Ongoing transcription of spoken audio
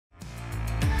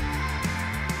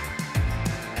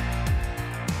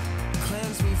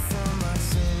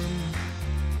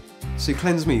So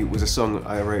Cleanse Me was a song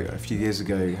I wrote a few years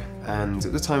ago, and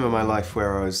at the time of my life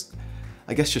where I was,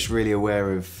 I guess, just really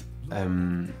aware of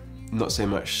not so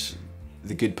much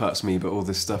the good parts of me, but all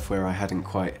the stuff where I hadn't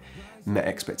quite met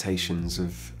expectations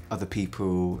of other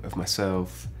people, of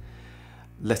myself,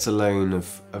 let alone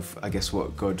of I guess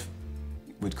what God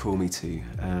would call me to,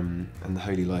 and the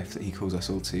holy life that he calls us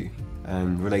all to.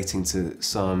 Relating to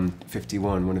Psalm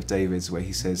 51, one of David's, where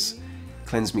he says,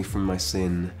 "Cleanse me from my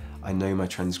sin, I know my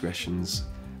transgressions,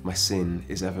 my sin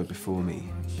is ever before me."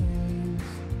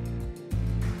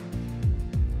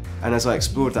 And as I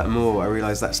explored that more, I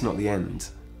realised that's not the end.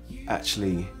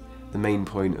 Actually, the main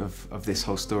point of this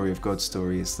whole story, of God's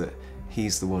story, is that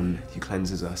he's the one who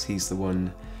cleanses us. He's the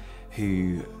one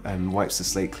who wipes the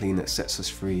slate clean, that sets us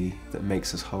free, that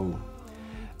makes us whole.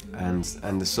 And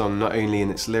the song, not only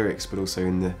in its lyrics, but also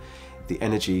in the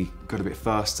energy, got a bit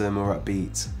faster, more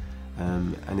upbeat,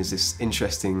 and is this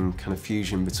interesting kind of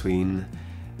fusion between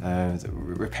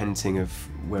repenting of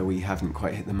where we haven't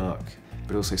quite hit the mark,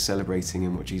 but also celebrating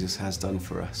in what Jesus has done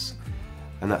for us.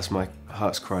 And that's my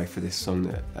heart's cry for this song,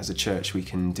 that as a church we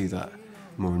can do that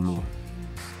more and more.